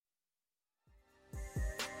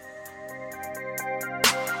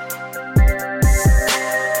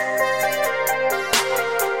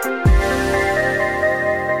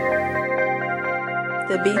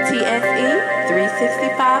The BTSE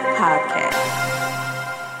 365 podcast.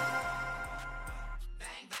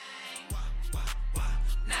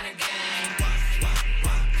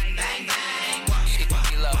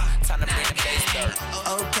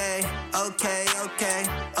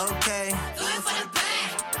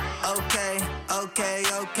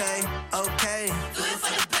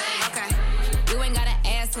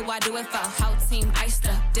 I do it for whole team iced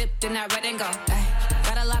up, dipped in that red and gold.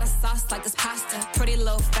 Got a lot of sauce like this pasta, pretty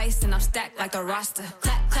little face and I'm stacked like the roster.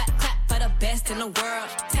 Clap, clap, clap for the best in the world.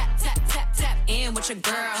 Tap, tap, tap, tap in with your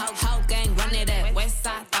girl. Whole gang run it up, west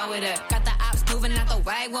side throw it up. Got the ops moving out the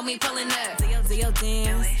way when we pulling up.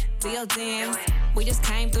 Deal dance. We just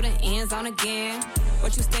came through the end zone again.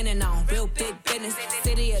 What you standing on? Real big business.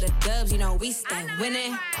 City of the dubs, you know we stay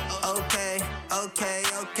winning. Okay.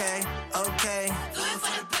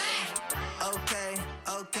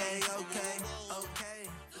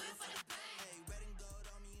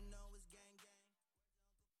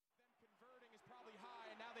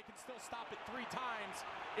 Still stop it 3 times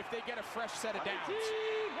if they get a fresh set of downs.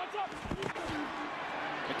 What's up?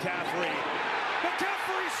 McCaffrey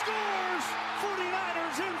scores!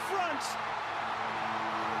 49ers in front.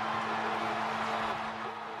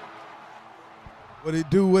 What it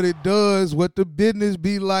do, what it does, what the business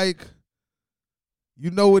be like.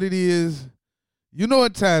 You know what it is. You know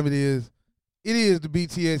what time it is. It is the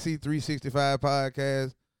BTSE 365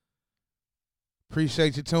 podcast.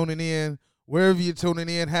 Appreciate you tuning in. Wherever you're tuning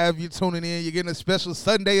in, however you're tuning in, you're getting a special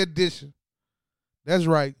Sunday edition. That's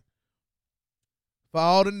right. For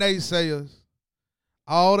all the naysayers,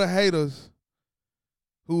 all the haters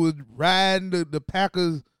who was riding the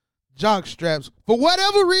Packers jock straps, for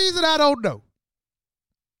whatever reason, I don't know.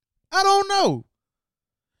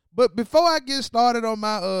 But before I get started on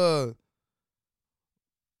my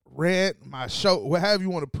rant, my show, however you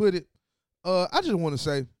want to put it, I just want to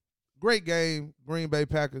say, great game, Green Bay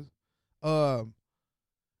Packers. You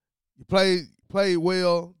played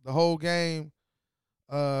well the whole game.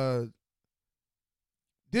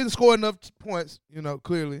 Didn't score enough points,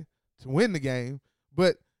 clearly to win the game,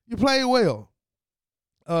 but you played well.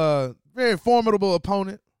 Very formidable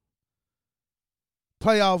opponent.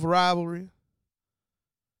 Playoff rivalry.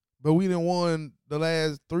 But we didn't won the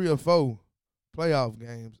last 3 or 4 playoff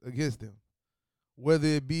games against them, whether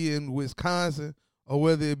it be in Wisconsin or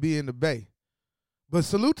whether it be in the Bay. But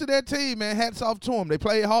salute to that team, man. Hats off to them. They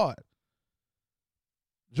played hard.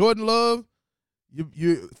 Jordan Love,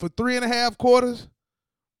 you for 3.5 quarters,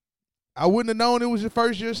 I wouldn't have known it was your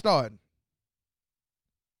first year starting.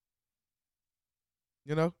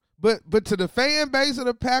 But to the fan base of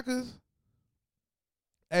the Packers,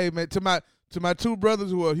 hey man, to my 2 brothers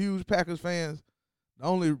who are huge Packers fans, the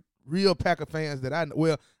only real Packer fans that I know.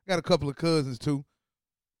 Well, I got a couple of cousins too.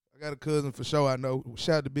 I got a cousin for sure I know.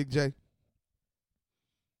 Shout out to Bigg J.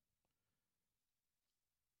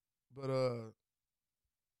 But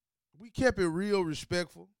we kept it real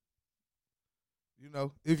respectful.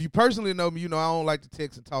 If you personally know me, I don't like to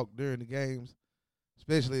text and talk during the games,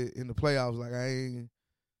 especially in the playoffs. Like, I ain't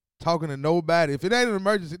talking to nobody. If it ain't an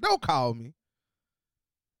emergency, don't call me.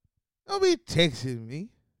 Don't be texting me.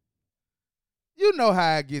 You know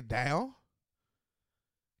how I get down.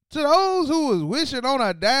 To those who was wishing on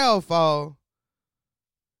a downfall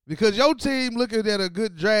because your team looking at a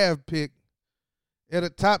good draft pick, at a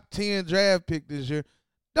top 10 draft pick this year,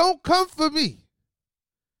 don't come for me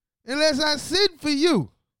unless I send for you.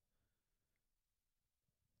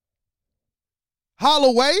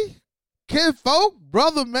 Holloway, Kinfolk,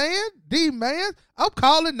 Brother Man, D Man, I'm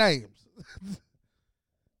calling names.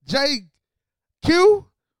 JQ,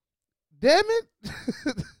 damn it.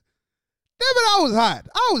 I was hot.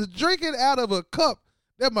 I was drinking out of a cup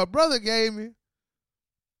that my brother gave me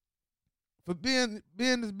for being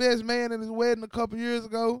his best man in his wedding a couple years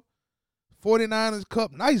ago. 49ers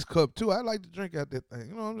cup, nice cup too. I like to drink out that thing.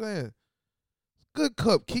 You know what I'm saying? Good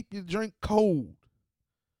cup, keep your drink cold.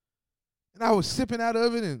 And I was sipping out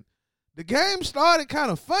of it, and the game started kind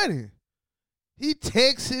of funny. He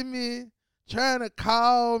texted me, trying to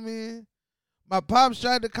call me. My pops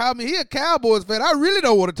tried to call me. He a Cowboys fan. I really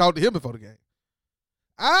don't want to talk to him before the game.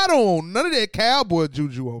 I don't want none of that Cowboy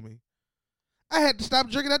juju on me. I had to stop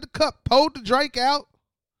drinking out the cup, pulled the drink out,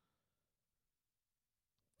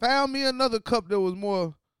 found me another cup that was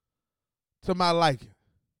more to my liking.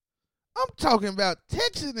 I'm talking about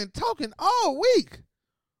texting and talking all week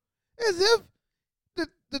as if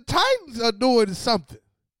the Titans are doing something.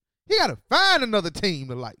 He got to find another team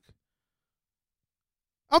to like.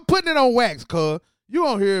 I'm putting it on wax, cuz. You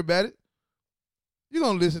gonna hear about it. You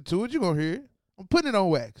gonna listen to it. You gonna hear it. I'm putting it on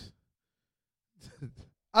wax.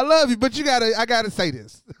 I love you, but I gotta say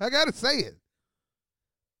this. I gotta say it.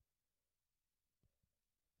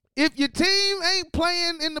 If your team ain't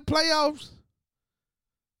playing in the playoffs,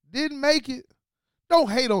 didn't make it, don't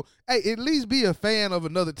hate on. Hey, at least be a fan of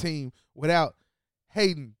another team without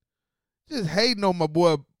hating. Just hating on my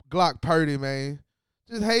boy Glock Purdy, man.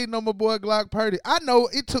 Just hating on my boy Glock Purdy. I know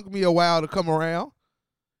it took me a while to come around.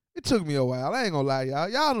 It took me a while. I ain't gonna lie, y'all.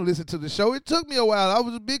 Y'all don't listen to the show. It took me a while. I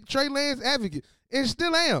was a big Trey Lance advocate and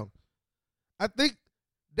still am. I think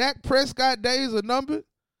Dak Prescott days are numbered.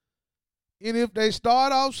 And if they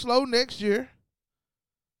start off slow next year,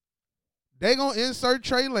 they going to insert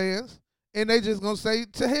Trey Lance, and they just going to say,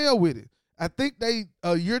 to hell with it. I think they,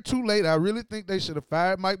 a year too late, I really think they should have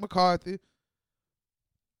fired Mike McCarthy,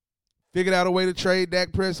 figured out a way to trade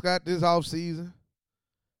Dak Prescott this offseason,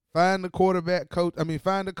 find a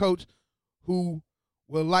coach who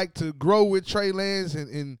will like to grow with Trey Lance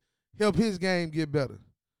and help his game get better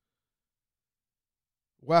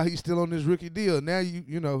while he's still on this rookie deal. Now,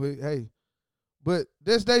 you know, hey. But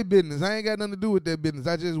that's their business. I ain't got nothing to do with their business.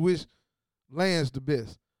 I just wish Lance the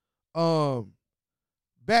best.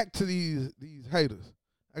 Back to these haters.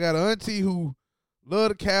 I got an auntie who love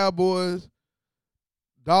the Cowboys,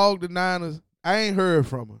 dog the Niners. I ain't heard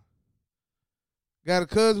from her. Got a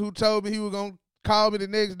cousin who told me he was going to call me the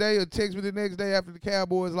next day or text me the next day after the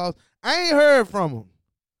Cowboys lost. I ain't heard from him.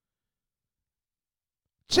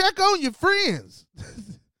 Check on your friends.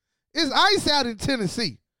 It's ice out in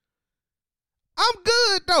Tennessee. I'm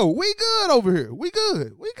good, though. We good over here. We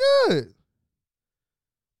good.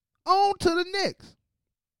 On to the next.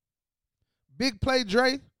 Big play,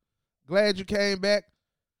 Dre. Glad you came back.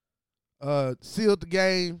 Sealed the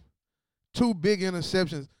game. 2 big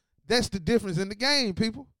interceptions. That's the difference in the game,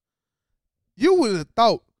 people. You would have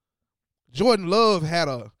thought Jordan Love had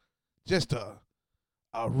just a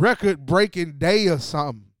record-breaking day or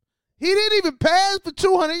something. He didn't even pass for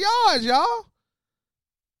 200 yards, y'all.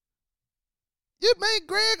 You made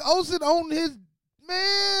Greg Olsen on his,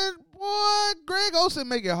 man, boy, Greg Olsen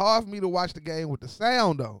make it hard for me to watch the game with the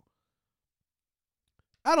sound on.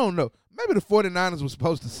 I don't know. Maybe the 49ers were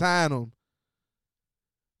supposed to sign him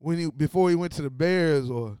before he went to the Bears,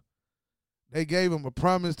 or they gave him a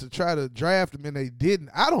promise to try to draft him and they didn't.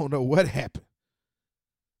 I don't know what happened.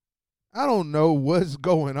 I don't know what's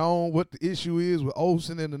going on, what the issue is with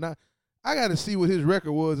Olsen and the Niners. I got to see what his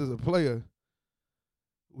record was as a player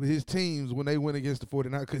with his teams when they went against the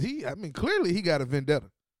 49ers. Because clearly he got a vendetta.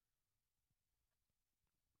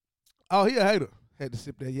 Oh, he a hater. Had to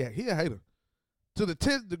sip that yak. He a hater. To the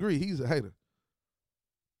 10th degree, he's a hater.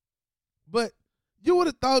 But you would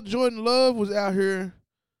have thought Jordan Love was out here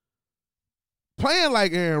playing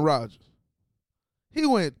like Aaron Rodgers. He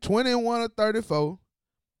went 21 of 34,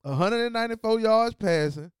 194 yards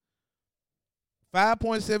passing,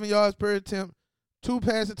 5.7 yards per attempt, 2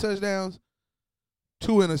 passing touchdowns,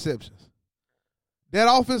 2 interceptions.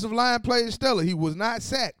 That offensive line played stellar. He was not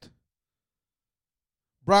sacked.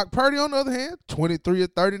 Brock Purdy, on the other hand, 23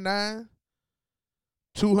 of 39,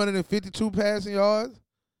 252 passing yards,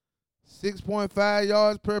 6.5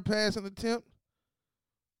 yards per passing attempt,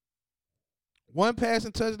 1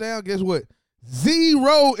 passing touchdown. Guess what?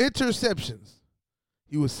 0 interceptions.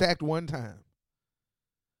 He was sacked 1 time.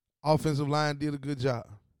 Offensive line did a good job.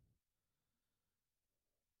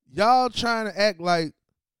 Y'all trying to act like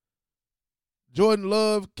Jordan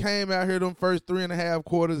Love came out here them first 3.5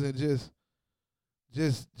 quarters and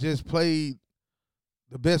just played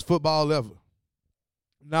the best football ever.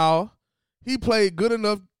 No, he played good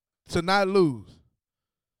enough to not lose,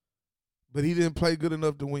 but he didn't play good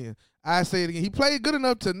enough to win. I say it again. He played good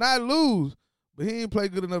enough to not lose, but he didn't play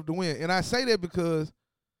good enough to win. And I say that because,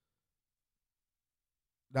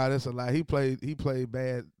 that's a lie. He played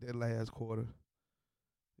bad that last quarter.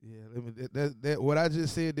 Yeah, that what I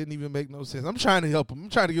just said didn't even make no sense. I'm trying to help him. I'm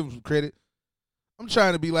trying to give him some credit. I'm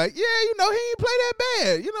trying to be like, yeah, he ain't play that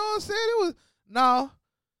bad. You know what I'm saying?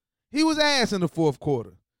 He was ass in the fourth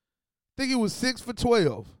quarter. I think he was 6 for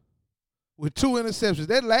 12 with 2 interceptions.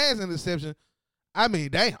 That last interception,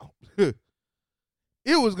 damn.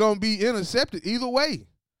 It was going to be intercepted either way.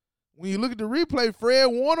 When you look at the replay, Fred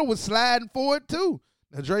Warner was sliding forward too.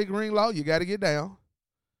 Now, Drake Greenlaw, you got to get down.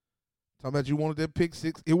 Talking about you wanted that pick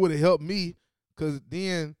 6. It would have helped me because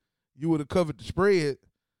then you would have covered the spread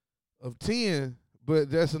of 10, but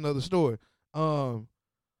that's another story. My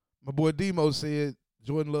boy Demo said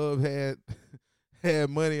Jordan Love had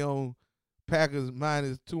money on Packers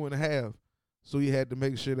minus 2.5, so he had to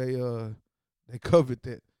make sure they covered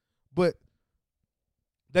that. But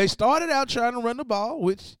they started out trying to run the ball,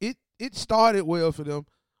 which it started well for them.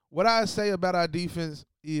 What I say about our defense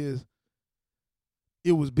is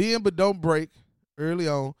It was bend but don't break early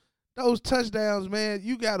on. Those touchdowns, man,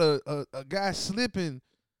 you got a guy slipping.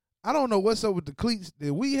 I don't know what's up with the cleats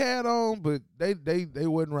that we had on, but they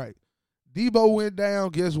wasn't right. Debo went down.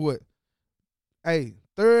 Guess what? Hey,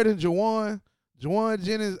 third and Juwan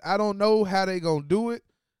Jennings, I don't know how they going to do it.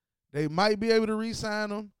 They might be able to re-sign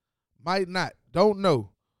him, might not. Don't know.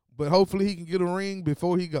 But hopefully he can get a ring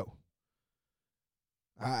before he go.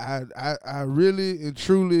 I really and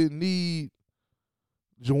truly need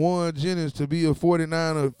Juwan Jennings to be a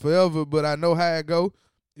 49er forever, but I know how it go.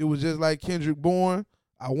 It was just like Kendrick Bourne.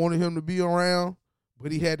 I wanted him to be around,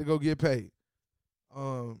 but he had to go get paid.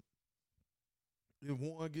 If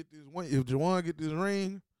Juwan get this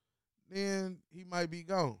ring, then he might be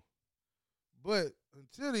gone. But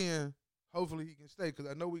until then, hopefully he can stay because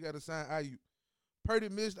I know we got to sign Ayuk. Purdy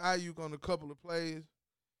missed Ayuk on a couple of plays.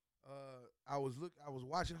 I was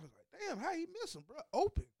watching. I was like, damn, how he miss him, bro?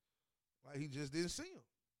 Open. Like he just didn't see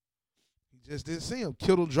him.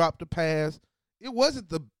 Kittle dropped the pass. It wasn't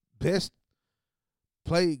the best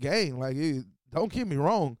played game. Like, don't get me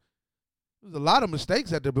wrong. There was a lot of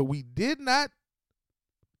mistakes out there, but we did not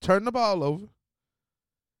turn the ball over.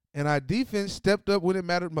 And our defense stepped up when it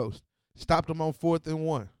mattered most. Stopped them on 4th and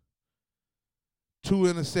 1. 2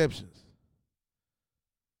 interceptions.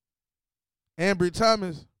 Ambry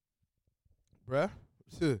Thomas, bruh,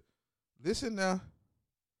 listen now.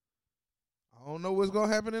 I don't know what's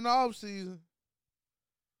gonna happen in the offseason.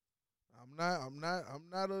 I'm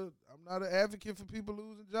not an advocate for people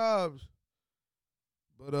losing jobs.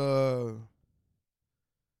 But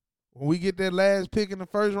when we get that last pick in the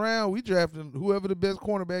first round, we drafting whoever the best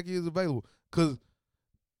cornerback is available. Cause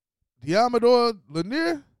Diamador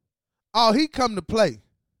Lanier, he come to play.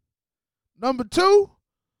 Number 2,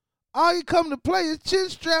 he come to play. His chin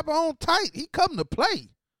strap on tight. He come to play.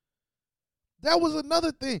 That was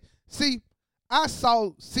another thing. See, I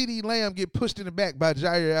saw CeeDee Lamb get pushed in the back by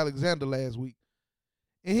Jair Alexander last week,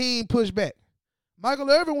 and he ain't pushed back. Michael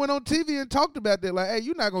Irvin went on TV and talked about that, like, hey,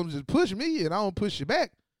 you're not going to just push me, and I don't push you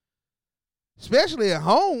back, especially at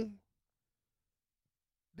home.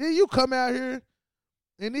 Then you come out here,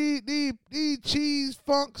 and these cheese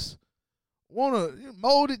funks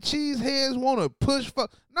molded cheese heads want to push.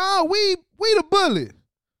 No, we the bully.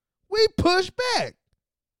 We push back.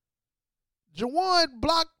 Juwan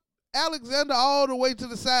blocked Alexander all the way to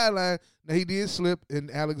the sideline. Now, he did slip,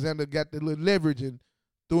 and Alexander got the little leverage and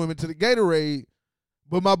threw him into the Gatorade.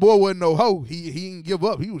 But my boy wasn't no hoe. He didn't give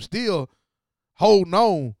up. He was still holding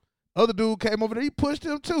on. Other dude came over there. He pushed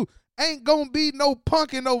him, too. Ain't going to be no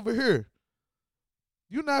punking over here.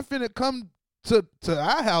 You're not finna come to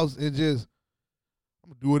our house and just, I'm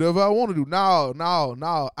going to do whatever I want to do. No.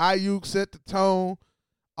 Ayuk set the tone.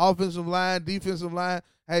 Offensive line, defensive line.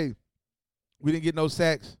 Hey, we didn't get no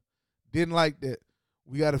sacks. Didn't like that.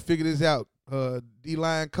 We got to figure this out.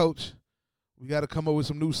 D-line coach, we got to come up with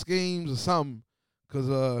some new schemes or something.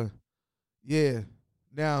 Because,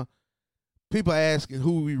 now people are asking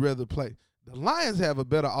who we rather play. The Lions have a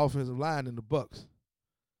better offensive line than the Bucs.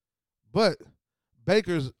 But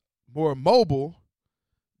Baker's more mobile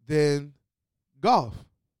than Goff.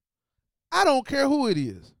 I don't care who it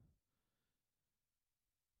is.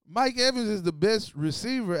 Mike Evans is the best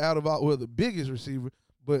receiver out of all, well, the biggest receiver,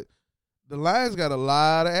 but the Lions got a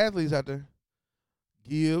lot of athletes out there.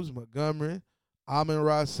 Gibbs, Montgomery,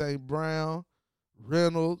 Amon-Ra St. Brown,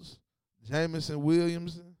 Reynolds, Jameson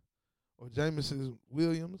Williams.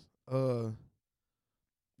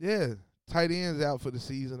 Tight end's out for the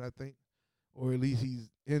season, I think. Or at least he's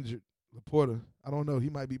injured. Laporta, I don't know. He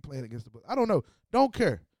might be playing against the Bucs. I don't know. Don't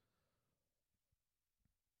care.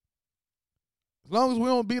 As long as we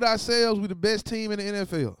don't beat ourselves, we're the best team in the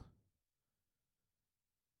NFL.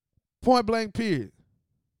 Point blank, period.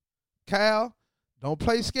 Kyle, don't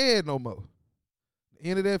play scared no more. The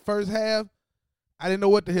end of that first half, I didn't know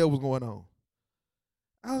what the hell was going on.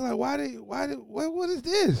 I was like, what is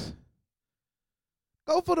this?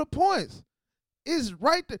 Go for the points. It's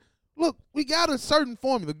right there. Look, we got a certain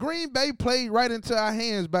formula. Green Bay played right into our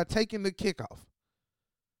hands by taking the kickoff.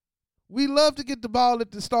 We love to get the ball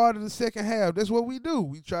at the start of the second half. That's what we do.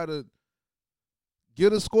 We try to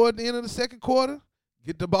get a score at the end of the second quarter,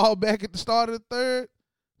 get the ball back at the start of the third,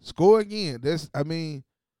 score again. It's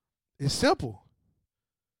simple.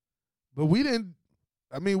 But we didn't,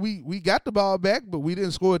 we got the ball back, but we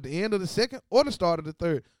didn't score at the end of the second or the start of the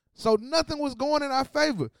third. So nothing was going in our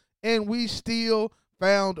favor, and we still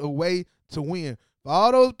found a way to win. For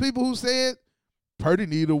all those people who said Purdy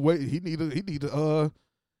need a way, he need to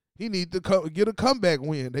get a comeback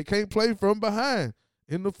win. They can't play from behind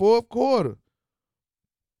in the fourth quarter.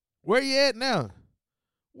 Where you at now?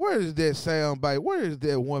 Where is that soundbite? Where is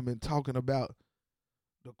that woman talking about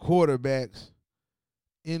the quarterbacks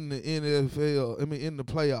in the NFL? I mean, in the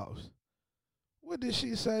playoffs. What did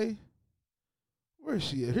she say? Where is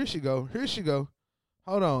she at? Here she go. Here she go.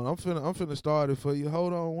 Hold on. I'm finna start it for you.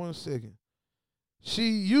 Hold on 1 second. She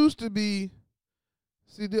used to be.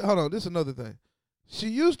 Hold on. This is another thing. She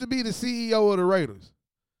used to be the CEO of the Raiders.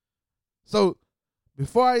 So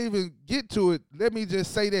before I even get to it, let me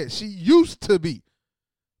just say that she used to be.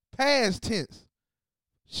 Past tense.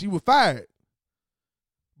 She was fired.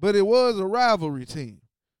 But it was a rivalry team.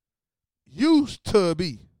 Used to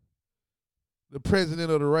be the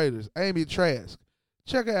president of the Raiders, Amy Trask.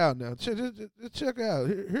 Check her out now. Check her out.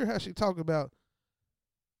 Hear how she talk about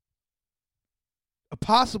a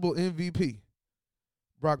possible MVP,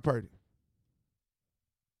 Brock Purdy.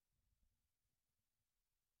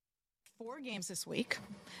 4 games this week.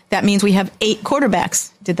 That means we have 8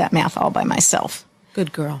 quarterbacks. Did that math all by myself.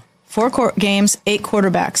 Good girl. 4 games, 8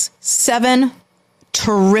 quarterbacks, 7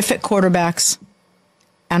 terrific quarterbacks,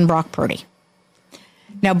 and Brock Purdy.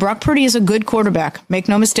 Now, Brock Purdy is a good quarterback. Make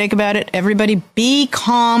no mistake about it. Everybody be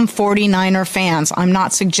calm, 49er fans. I'm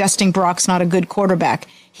not suggesting Brock's not a good quarterback.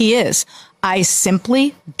 He is. I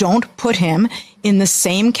simply don't put him in the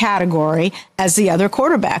same category as the other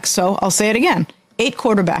quarterbacks. So I'll say it again. 8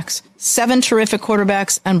 quarterbacks, 7 terrific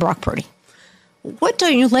quarterbacks, and Brock Purdy. What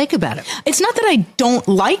don't you like about him? It's not that I don't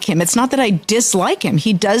like him. It's not that I dislike him.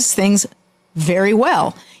 He does things very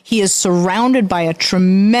well. He is surrounded by a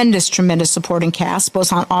tremendous, tremendous supporting cast,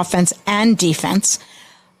 both on offense and defense.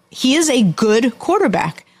 He is a good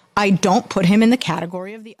quarterback. I don't put him in the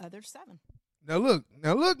category of the other 7. Now look.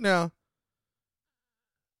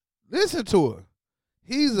 Listen to her.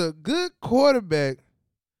 He's a good quarterback.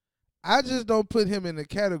 I just don't put him in the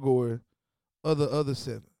category of the other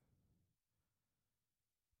 7.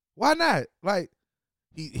 Why not? Like,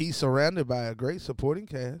 he's surrounded by a great supporting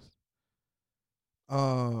cast.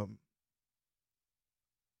 I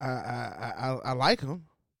like him.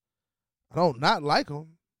 I don't not like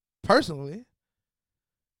him personally.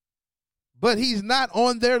 But he's not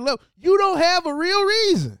on their level. You don't have a real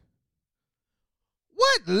reason.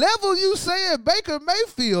 What level you saying Baker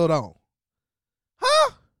Mayfield on?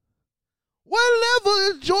 Huh? What level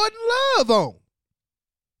is Jordan Love on?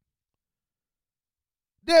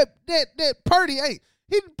 That Purdy ain't.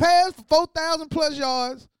 He passed for 4,000 plus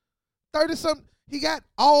yards, 30-something. He got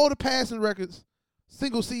all the passing records,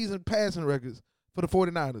 single season passing records for the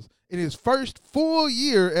 49ers in his first full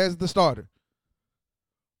year as the starter.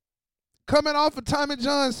 Coming off of Tommy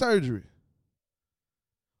John surgery.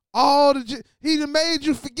 He done made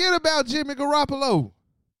you forget about Jimmy Garoppolo.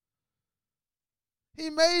 He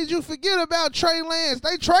made you forget about Trey Lance.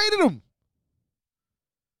 They traded him.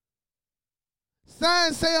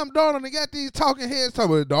 Signed Sam Darnold and got these talking heads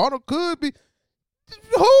talking about Darnold could be.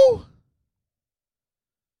 Who?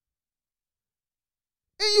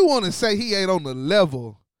 And you want to say he ain't on the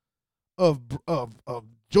level of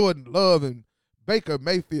Jordan Love and Baker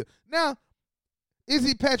Mayfield. Now, is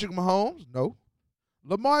he Patrick Mahomes? No.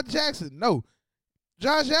 Lamar Jackson? No.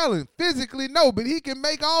 Josh Allen? Physically, no, but he can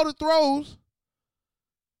make all the throws.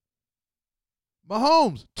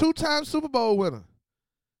 Mahomes, 2-time Super Bowl winner.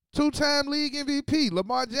 2-time league MVP.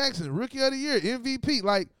 Lamar Jackson, Rookie of the Year, MVP.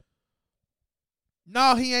 Like,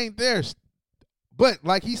 no, he ain't there. But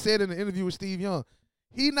like he said in the interview with Steve Young,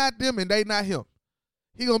 he not them and they not him.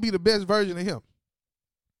 He going to be the best version of him.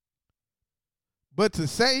 But to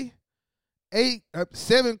say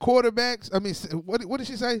 7 quarterbacks, I mean, what did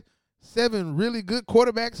she say? 7 really good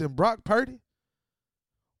quarterbacks and Brock Purdy?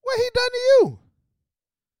 What he done to you?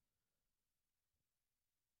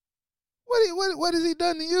 What has he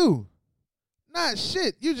done to you? Not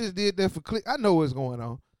shit. You just did that for click. I know what's going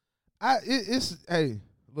on. Hey,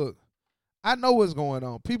 look. I know what's going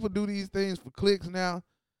on. People do these things for clicks now.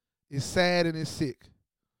 It's sad and it's sick.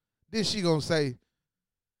 Then she gonna say,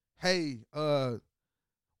 hey, what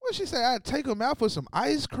she say? I'd take him out for some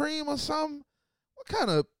ice cream or something? What kind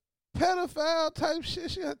of pedophile type shit?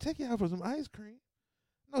 She gotta take you out for some ice cream?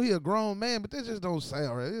 I know he a grown man, but that just don't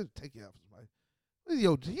sound right. He'll take you out for some ice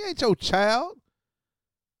cream. He ain't your child.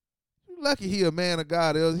 You lucky he a man of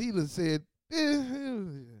God, else he'd have said,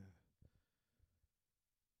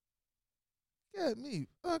 got me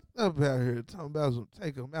fucked up out here talking about some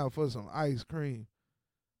take him out for some ice cream.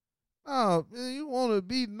 Oh, man, you want to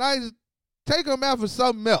be nice, take him out for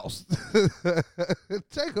something else.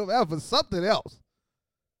 Take him out for something else.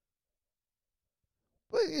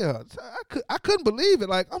 But yeah, I couldn't believe it.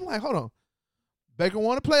 Like, I'm like, hold on. Baker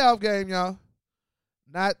won a playoff game, y'all.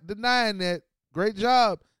 Not denying that. Great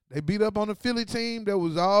job. They beat up on the Philly team that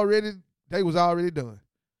was already done.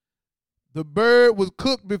 The bird was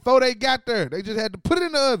cooked before they got there. They just had to put it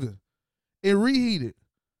in the oven and reheat it.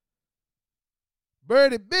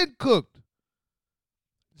 Bird had been cooked.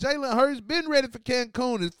 Jalen Hurts been ready for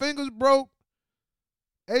Cancun. His fingers broke.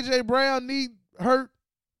 A.J. Brown knee hurt.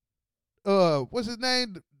 What's his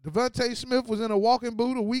name? Devontae Smith was in a walking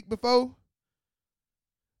boot a week before.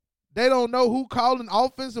 They don't know who calling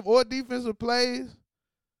offensive or defensive plays.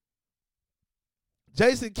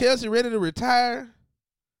 Jason Kelce ready to retire.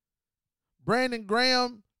 Brandon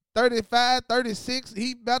Graham, 35, 36.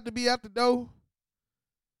 He about to be out the door.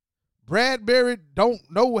 Bradbury don't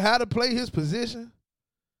know how to play his position.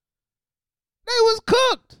 They was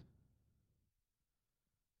cooked.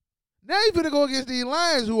 Now you finna go against these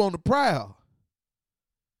Lions who on the prowl.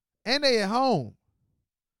 And they at home.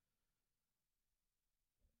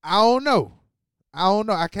 I don't know.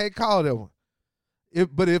 I can't call that one.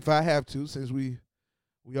 But if I have to, since we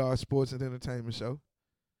are a sports and entertainment show,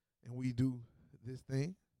 and we do this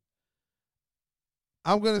thing,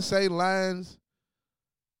 I'm going to say Lions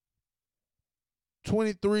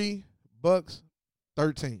 23, Bucks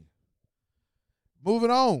 13.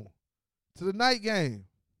 Moving on to the night game.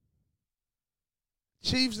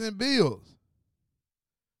 Chiefs and Bills.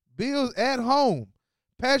 Bills at home.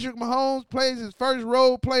 Patrick Mahomes plays his first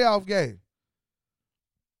road playoff game.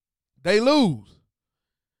 They lose.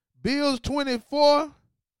 Bills 24,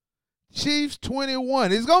 Chiefs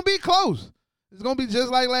 21. It's going to be close. It's going to be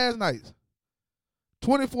just like last night's.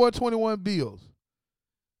 24-21 Bills.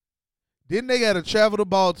 Then they got to travel to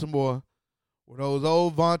Baltimore with those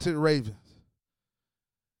old vaunted Ravens.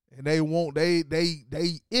 And they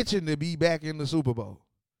itching to be back in the Super Bowl.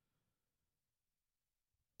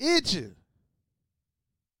 Itching.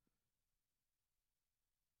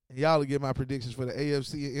 And y'all will get my predictions for the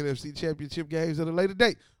AFC and NFC championship games at a later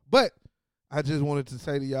date. But I just wanted to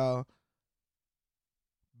say to y'all,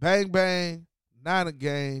 bang, bang, Niner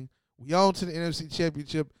gang. We on to the NFC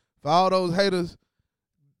championship. For all those haters,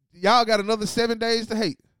 y'all got another 7 days to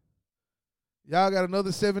hate. Y'all got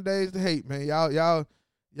another 7 days to hate, man.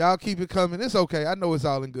 Y'all keep it coming. It's okay. I know it's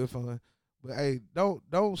all in good fun. But, hey,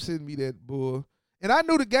 don't send me that bull. And I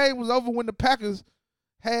knew the game was over when the Packers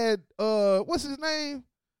had, what's his name?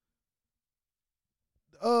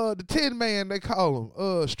 The Tin Man, they call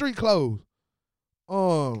him. Street clothes.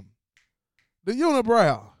 The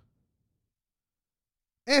unibrow.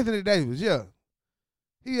 Anthony Davis, yeah.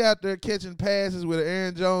 He out there catching passes with an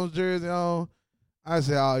Aaron Jones jersey on. I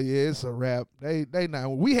said, oh, yeah, it's a wrap. They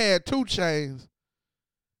not. We had 2 chains.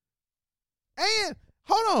 And,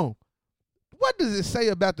 hold on. What does it say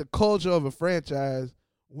about the culture of a franchise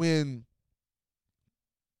when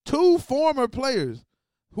 2 former players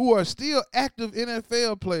who are still active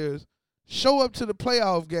NFL players show up to the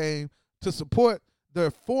playoff game to support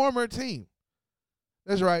their former team?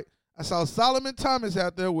 That's right. I saw Solomon Thomas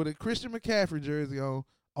out there with a Christian McCaffrey jersey on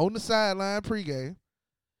the sideline pregame.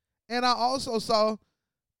 And I also saw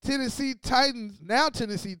Tennessee Titans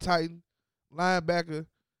linebacker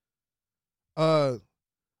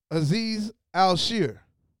Azeez Al-Shir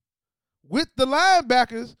with the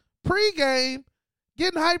linebackers pregame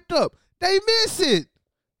getting hyped up. They miss it.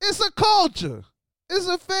 It's a culture. It's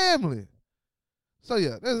a family. So,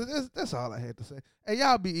 yeah, that's all I had to say. Hey,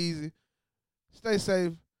 y'all be easy. Stay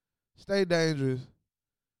safe. Stay dangerous.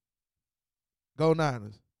 Go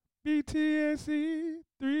Niners. BTSC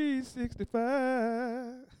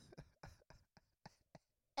 365.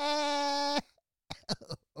 Oh,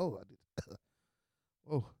 I did.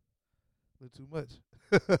 Oh, a little too much.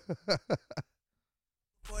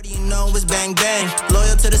 40, you know it's bang bang.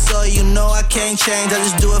 Loyal to the soil, you know I can't change. I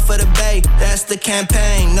just do it for the bay. That's the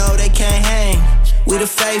campaign. No, they can't hang. We the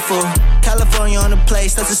faithful. California on the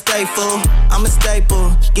place, that's a staple. I'm a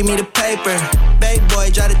staple. Give me the paper. Babe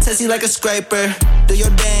boy, try to test you like a scraper. Do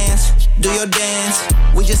your dance.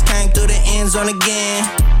 We just came through the end zone again.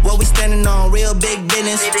 What we standing on, real big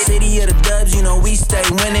business. City of the dubs, you know we stay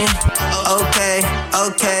winning. Okay.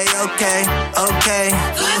 Do it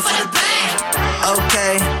for the bank.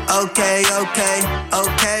 Okay.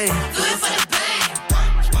 Do it for the